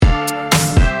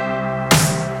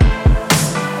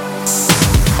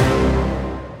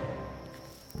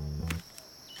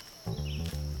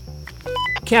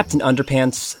Captain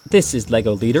Underpants, this is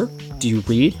Lego Leader. Do you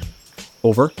read?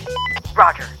 Over.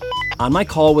 Roger. On my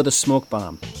call with a smoke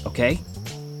bomb, okay?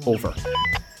 Over.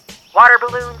 Water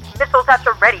balloons, missiles at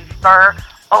the ready, sir.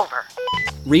 Over.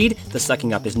 Read, the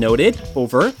sucking up is noted.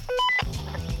 Over.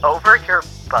 Over your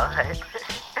butt.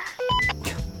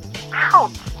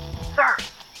 Ouch, sir.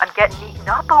 I'm getting eaten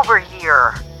up over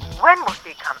here. When will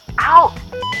she come out?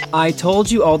 I told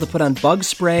you all to put on bug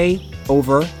spray.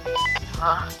 Over.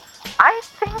 I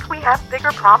think we have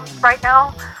bigger problems right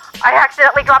now. I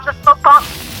accidentally dropped the smoke bomb.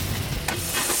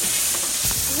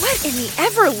 What in the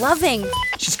ever-loving?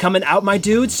 She's coming out, my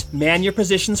dudes. Man your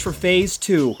positions for phase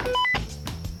 2.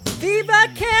 Viva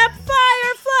Camp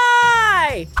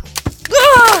Firefly!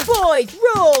 Boys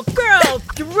rule, girls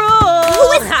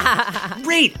drool!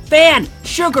 Reed, Van,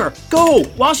 Sugar, go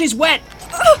while she's wet.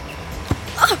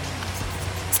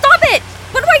 Stop it!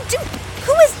 What do I do?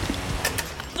 Who is...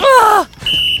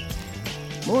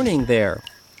 Morning there,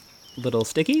 little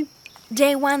sticky.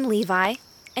 Day 1, Levi.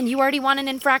 And you already want an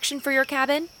infraction for your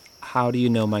cabin? How do you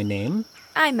know my name?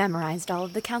 I memorized all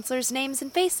of the counselors' names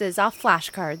and faces off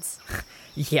flashcards.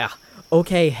 Yeah,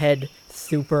 okay, head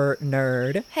super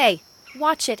nerd. Hey,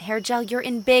 watch it, Hair Gel. You're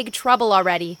in big trouble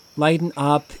already. Lighten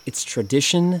up, it's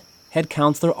tradition. Head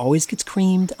counselor always gets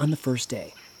creamed on the first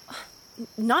day.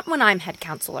 Not when I'm head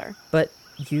counselor. But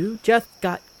you just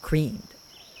got creamed.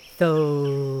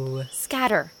 So...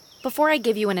 Scatter, before I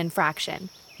give you an infraction.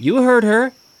 You heard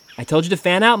her. I told you to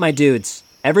fan out, my dudes.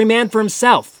 Every man for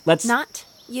himself. Let's... Not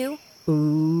you.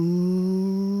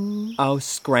 Ooh. Oh,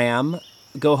 scram.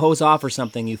 Go hose off or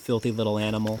something, you filthy little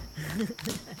animal.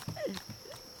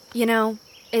 You know,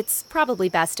 it's probably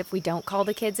best if we don't call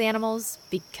the kids animals,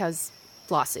 because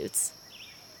lawsuits.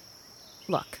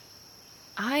 Look,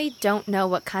 I don't know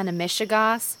what kind of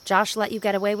mishigas Josh let you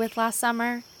get away with last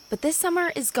summer, but this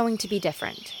summer is going to be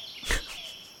different.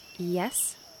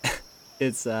 Yes?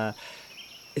 It's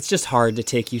just hard to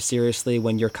take you seriously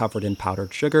when you're covered in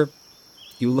powdered sugar.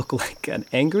 You look like an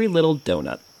angry little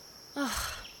donut.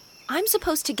 I'm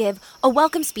supposed to give a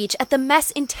welcome speech at the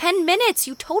mess in 10 minutes,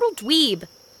 you total dweeb.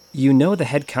 You know the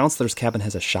head counselor's cabin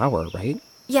has a shower, right?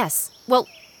 Yes, well,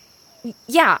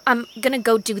 yeah, I'm gonna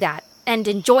go do that and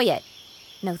enjoy it.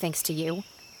 No thanks to you.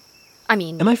 I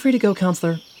mean... Am I free to go,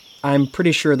 counselor? I'm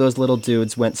pretty sure those little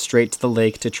dudes went straight to the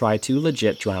lake to try to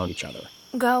legit drown each other.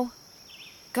 Go.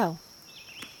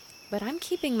 But I'm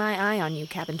keeping my eye on you,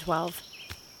 Cabin 12.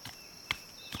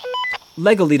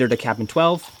 Lego Leader to Cabin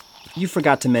 12. You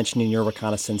forgot to mention in your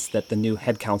reconnaissance that the new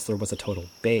head counselor was a total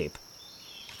babe.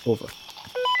 Over.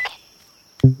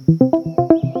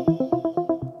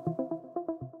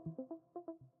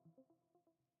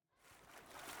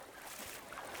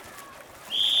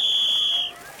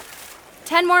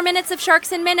 Ten more minutes of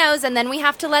sharks and minnows, and then we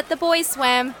have to let the boys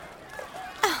swim.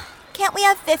 Can't we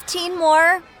have 15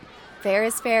 more? Fair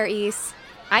is fair, Ys.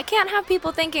 I can't have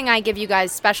people thinking I give you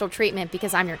guys special treatment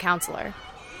because I'm your counselor.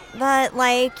 But,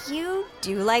 you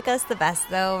do like us the best,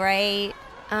 though, right?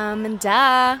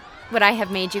 Duh. Would I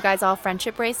have made you guys all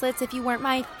friendship bracelets if you weren't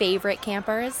my favorite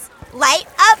campers? Light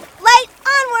up, light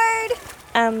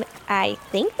onward! I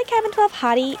think the Cabin 12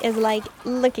 hottie is,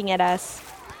 looking at us.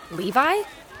 Levi?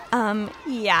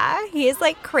 Yeah, he is,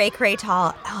 cray-cray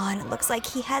tall. Oh, and it looks like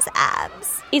he has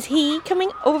abs. Is he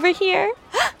coming over here?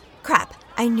 Crap,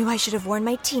 I knew I should have worn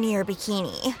my teenier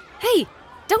bikini. Hey,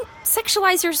 don't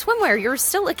sexualize your swimwear. You're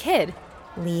still a kid.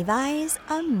 Levi's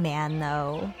a man,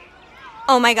 though.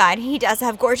 Oh my god, he does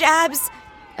have gorge abs.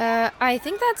 I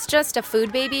think that's just a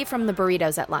food baby from the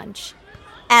burritos at lunch.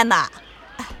 Emma.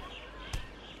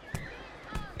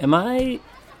 Am I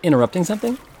interrupting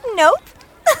something? Nope.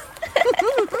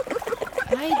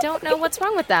 I don't know what's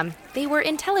wrong with them. They were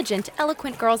intelligent,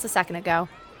 eloquent girls a second ago.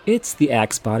 It's the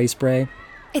Axe body spray.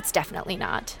 It's definitely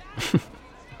not.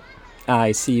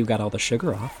 I see you got all the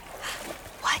sugar off.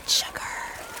 What sugar?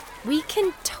 We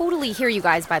can totally hear you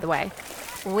guys, by the way.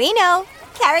 We know.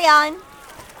 Carry on.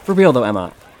 For real though,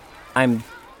 Emma, I'm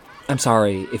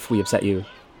sorry if we upset you.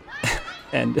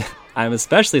 And I'm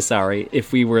especially sorry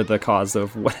if we were the cause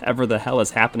of whatever the hell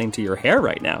is happening to your hair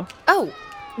right now. Oh,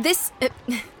 this...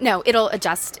 no, it'll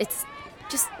adjust. It's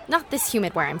just not this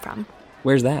humid where I'm from.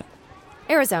 Where's that?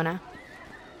 Arizona.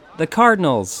 The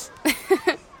Cardinals.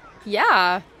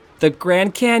 Yeah. The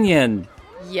Grand Canyon.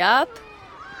 Yup.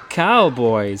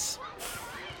 Cowboys.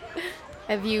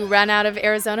 Have you run out of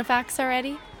Arizona facts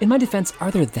already? In my defense,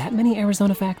 are there that many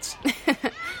Arizona facts?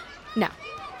 No.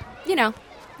 You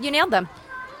nailed them.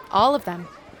 All of them.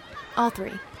 All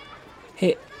 3.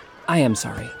 Hey, I am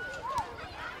sorry.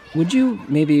 Would you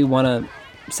maybe want to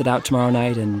sit out tomorrow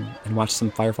night and watch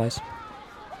some fireflies?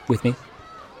 With me?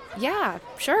 Yeah,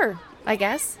 sure, I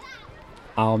guess.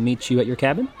 I'll meet you at your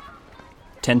cabin.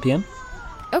 10 p.m.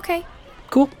 Okay.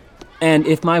 Cool. And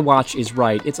if my watch is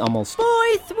right, it's almost...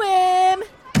 Boy swim!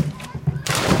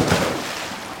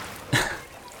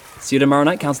 See you tomorrow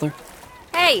night, counselor.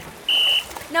 Hey,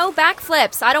 no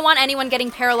backflips. I don't want anyone getting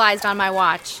paralyzed on my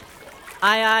watch.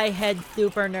 Aye, head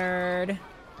super nerd.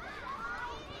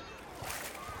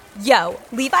 Yo,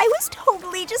 Levi was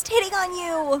totally just hitting on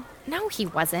you. No, he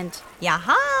wasn't.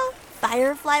 Yaha!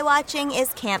 Firefly watching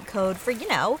is camp code for,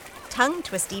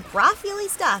 tongue-twisty, bra-feely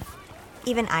stuff.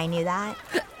 Even I knew that.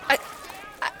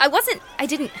 I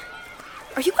didn't.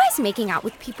 Are you guys making out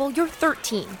with people? You're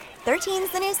 13.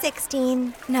 13's the new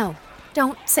 16. No,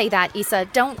 don't say that, Issa.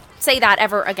 Don't say that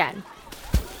ever again.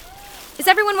 Is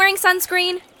everyone wearing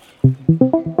sunscreen?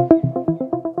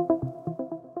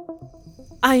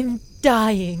 I'm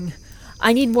dying.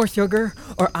 I need more sugar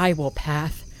or I will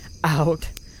pass out.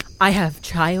 I have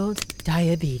child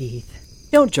diabetes.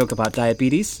 Don't joke about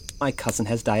diabetes. My cousin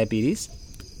has diabetes.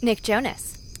 Nick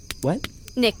Jonas. What?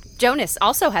 Nick Jonas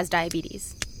also has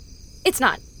diabetes. It's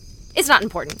not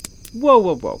important.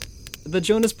 Whoa. The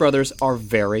Jonas Brothers are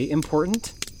very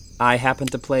important. I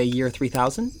happened to play Year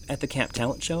 3000 at the Camp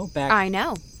Talent Show back... I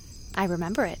know. I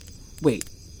remember it. Wait,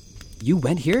 you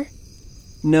went here?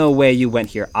 No way you went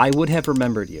here. I would have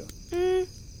remembered you.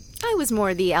 I was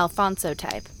more the Alfonso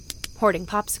type. Hoarding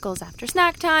popsicles after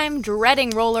snack time,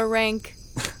 dreading roller rink.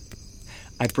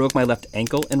 I broke my left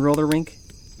ankle in roller rink.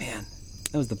 Man,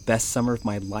 that was the best summer of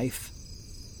my life.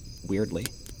 Weirdly.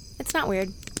 It's not weird.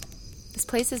 This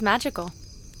place is magical.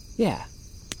 Yeah.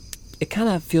 It kind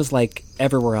of feels like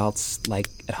everywhere else, like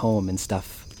at home and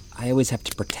stuff. I always have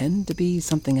to pretend to be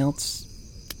something else.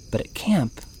 But at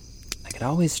camp, I could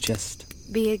always just...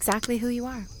 Be exactly who you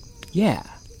are. Yeah,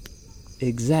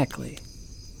 exactly.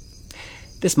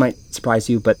 This might surprise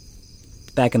you, but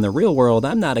back in the real world,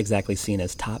 I'm not exactly seen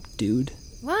as top dude.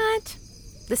 What?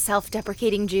 The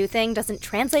self-deprecating Jew thing doesn't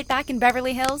translate back in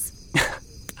Beverly Hills?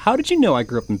 How did you know I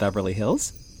grew up in Beverly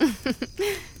Hills?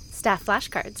 Staff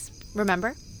flashcards,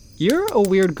 remember? You're a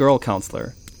weird girl,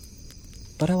 counselor.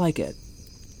 But I like it.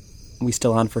 We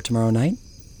still on for tomorrow night?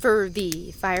 For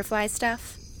the Firefly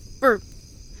stuff? Or,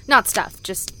 not stuff,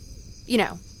 just,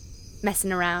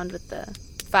 messing around with the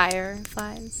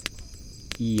fireflies.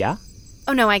 Yeah?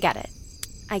 Oh, no, I get it.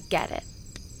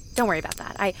 Don't worry about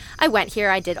that. I went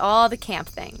here, I did all the camp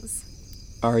things.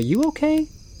 Are you okay?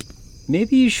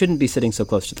 Maybe you shouldn't be sitting so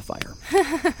close to the fire.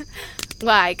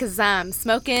 Why, 'cause I'm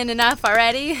smoking enough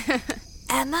already?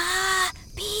 Emma,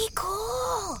 be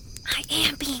cool. I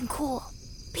am being cool.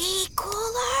 Be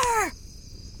cooler.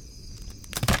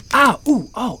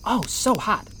 Oh, so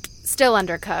hot. Still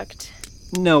undercooked.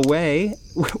 No way.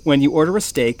 When you order a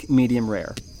steak, medium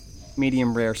rare.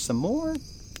 Medium rare s'more?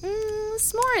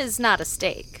 S'more is not a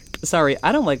steak. Sorry,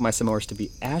 I don't like my s'mores to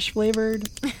be ash-flavored.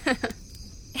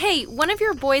 Hey, one of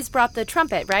your boys brought the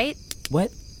trumpet, right?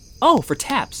 What? Oh, for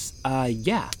taps.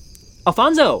 Yeah.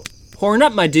 Alfonso, horn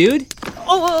up, my dude.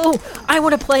 Oh, I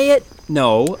want to play it.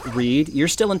 No, Reed, you're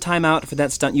still in timeout for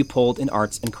that stunt you pulled in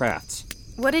arts and crafts.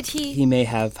 What did he... He may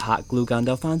have hot glue gunned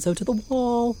Alfonso to the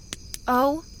wall.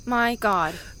 Oh, my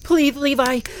God. Please,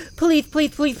 Levi.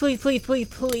 Please.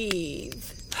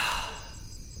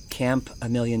 Camp a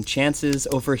million chances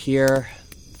over here.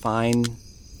 Fine.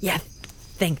 Yes,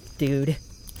 thanks, dude.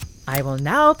 I will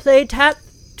now play tap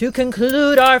to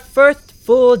conclude our first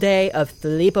full day of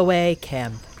sleepaway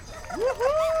camp.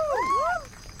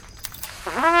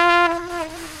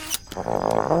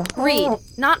 Reed,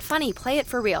 not funny. Play it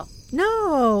for real.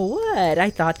 No, what? I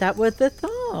thought that was the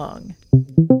song.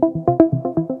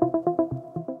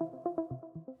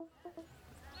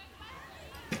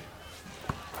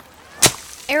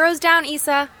 Arrows down,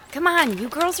 Issa. Come on, you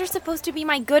girls are supposed to be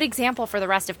my good example for the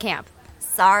rest of camp.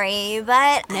 Sorry,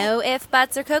 but... No if,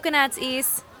 buts, or coconuts,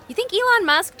 Issa. You think Elon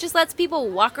Musk just lets people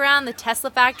walk around the Tesla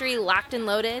factory locked and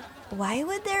loaded? Why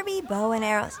would there be bow and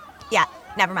arrows? Yeah,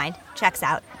 never mind. Checks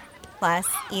out. Plus,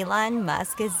 Elon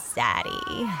Musk is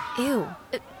zaddy. Ew.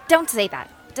 Don't say that.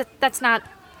 That's not...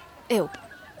 Ew.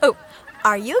 Oh,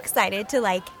 are you excited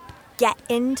to, get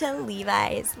into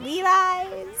Levi's?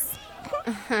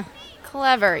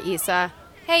 Clever, Issa.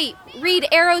 Hey, Reed,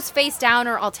 arrows face down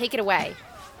or I'll take it away.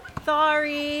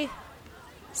 Sorry.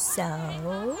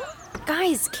 So?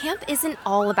 Guys, camp isn't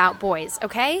all about boys,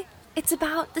 okay? It's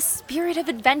about the spirit of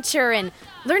adventure and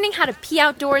learning how to pee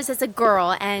outdoors as a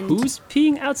girl and... Who's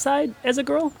peeing outside as a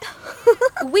girl?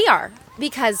 We are,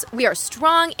 because we are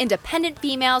strong, independent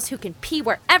females who can pee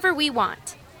wherever we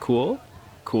want. Cool.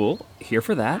 Here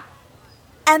for that.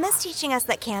 Emma's teaching us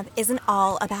that camp isn't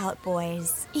all about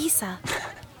boys. Issa.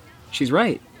 She's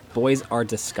right. boys are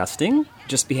disgusting.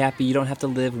 Just be happy you don't have to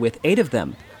live with 8 of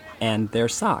them and their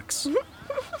socks.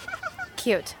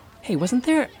 Cute. Hey, wasn't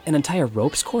there an entire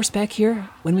ropes course back here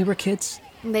when we were kids?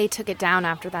 They took it down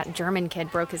after that German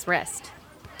kid broke his wrist.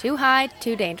 Too high,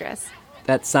 too dangerous.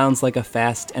 That sounds like a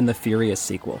Fast and the Furious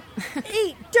sequel.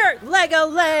 Eat dirt, Lego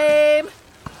lame!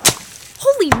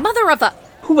 Holy mother of a...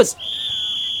 Who was...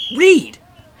 Reed!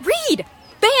 Reed!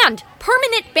 Banned!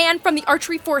 Permanent ban from the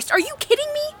archery forest. Are you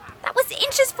kidding me? That was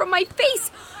inches from my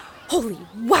face. Holy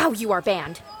wow, you are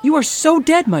banned. You are so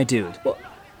dead, my dude.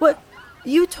 What?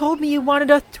 You told me you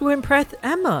wanted us to impress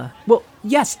Emma. Well,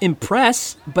 yes,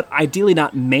 impress, but ideally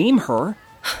not maim her.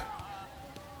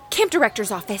 Camp director's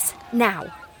office,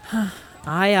 now.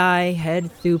 Aye,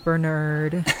 head super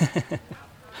nerd.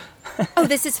 Oh,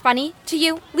 this is funny to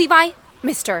you, Levi?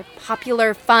 Mr.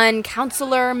 Popular Fun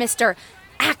Counselor, Mr.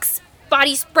 Axe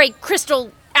Body Spray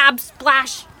Crystal Ab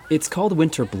Splash. It's called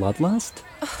Winter Bloodlust?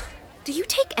 Do you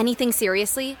take anything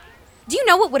seriously? Do you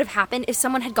know what would have happened if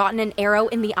someone had gotten an arrow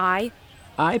in the eye?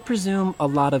 I presume a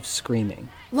lot of screaming.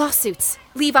 Lawsuits.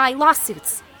 Levi,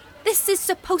 lawsuits. This is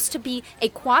supposed to be a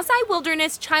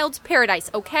quasi-wilderness child's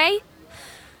paradise, okay?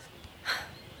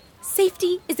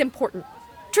 Safety is important.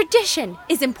 Tradition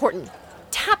is important.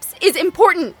 Taps is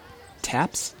important.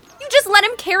 Taps? You just let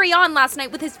him carry on last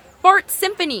night with his fart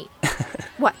symphony.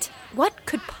 What? What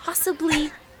could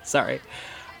possibly... Sorry.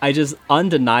 I just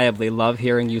undeniably love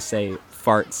hearing you say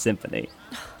fart symphony.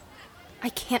 I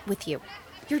can't with you.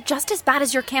 You're just as bad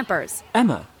as your campers.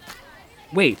 Emma.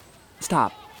 Wait.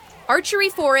 Stop. Archery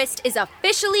Forest is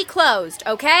officially closed,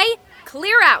 okay?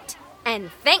 Clear out.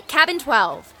 And thank Cabin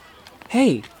 12.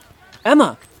 Hey.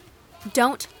 Emma.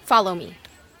 Don't follow me.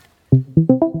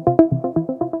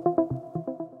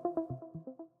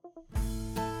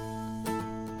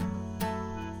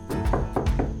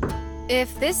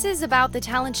 If this is about the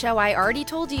talent show, I already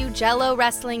told you Jell-O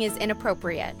wrestling is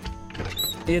inappropriate.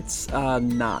 It's,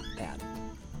 not that.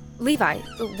 Levi,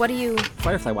 what do you...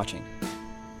 Firefly watching.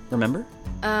 Remember?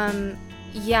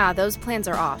 Yeah, those plans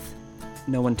are off.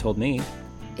 No one told me.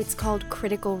 It's called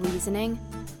critical reasoning.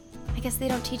 I guess they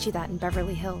don't teach you that in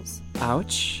Beverly Hills.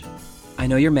 Ouch. I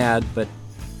know you're mad, but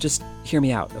just hear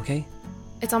me out, okay?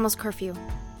 It's almost curfew.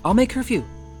 I'll make curfew.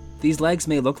 These legs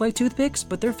may look like toothpicks,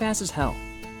 but they're fast as hell.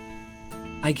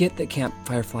 I get that Camp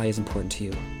Firefly is important to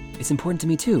you. It's important to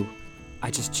me too.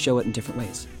 I just show it in different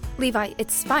ways. Levi,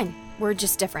 it's fine. We're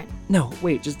just different. No,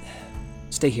 wait, just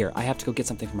stay here. I have to go get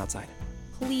something from outside.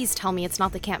 Please tell me it's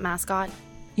not the camp mascot.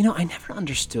 You know, I never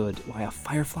understood why a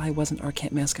firefly wasn't our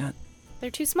camp mascot. They're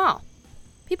too small.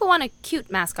 People want a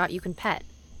cute mascot you can pet.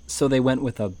 So they went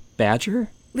with a badger?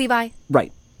 Levi.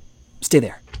 Right. Stay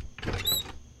there.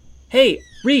 Hey,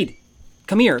 Reed!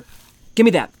 Come here. Give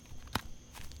me that.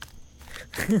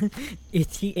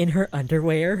 Is he in her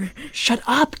underwear? Shut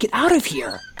up! Get out of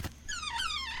here!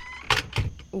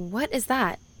 What is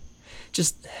that?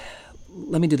 Just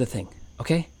let me do the thing,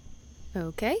 okay?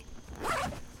 Okay.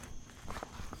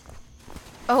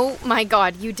 Oh my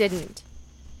god, you didn't.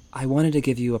 I wanted to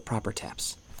give you a proper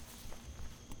taps.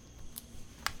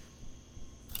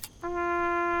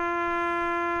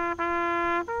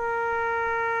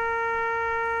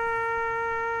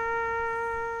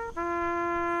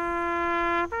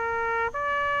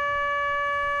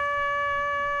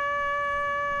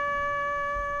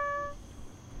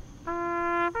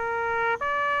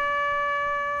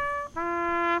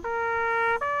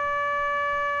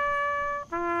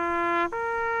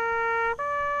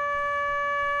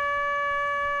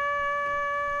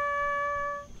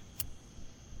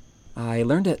 I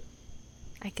learned it.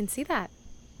 I can see that.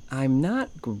 I'm not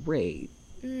great.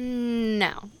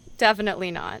 No, definitely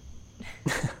not.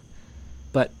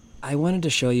 But I wanted to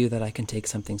show you that I can take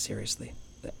something seriously.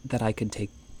 That I can take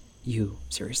you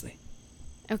seriously.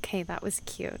 Okay, that was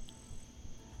cute.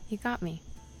 You got me.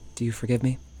 Do you forgive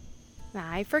me?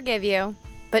 I forgive you.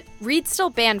 But Reed's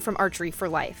still banned from archery for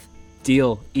life.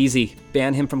 Deal. Easy.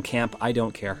 Ban him from camp. I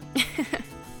don't care.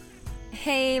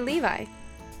 Hey, Levi.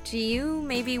 Do you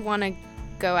maybe want to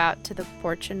go out to the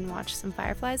porch and watch some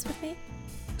fireflies with me?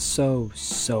 So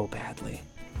badly.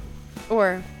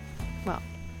 Or, well,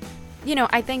 you know,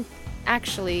 I think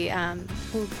actually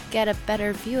we'll get a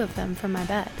better view of them from my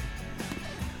bed.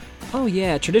 Oh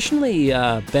yeah, traditionally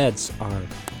beds are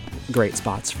great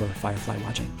spots for firefly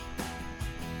watching.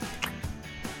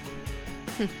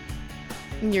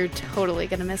 You're totally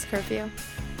gonna miss curfew.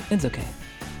 It's okay.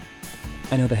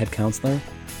 I know the head counselor.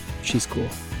 She's cool.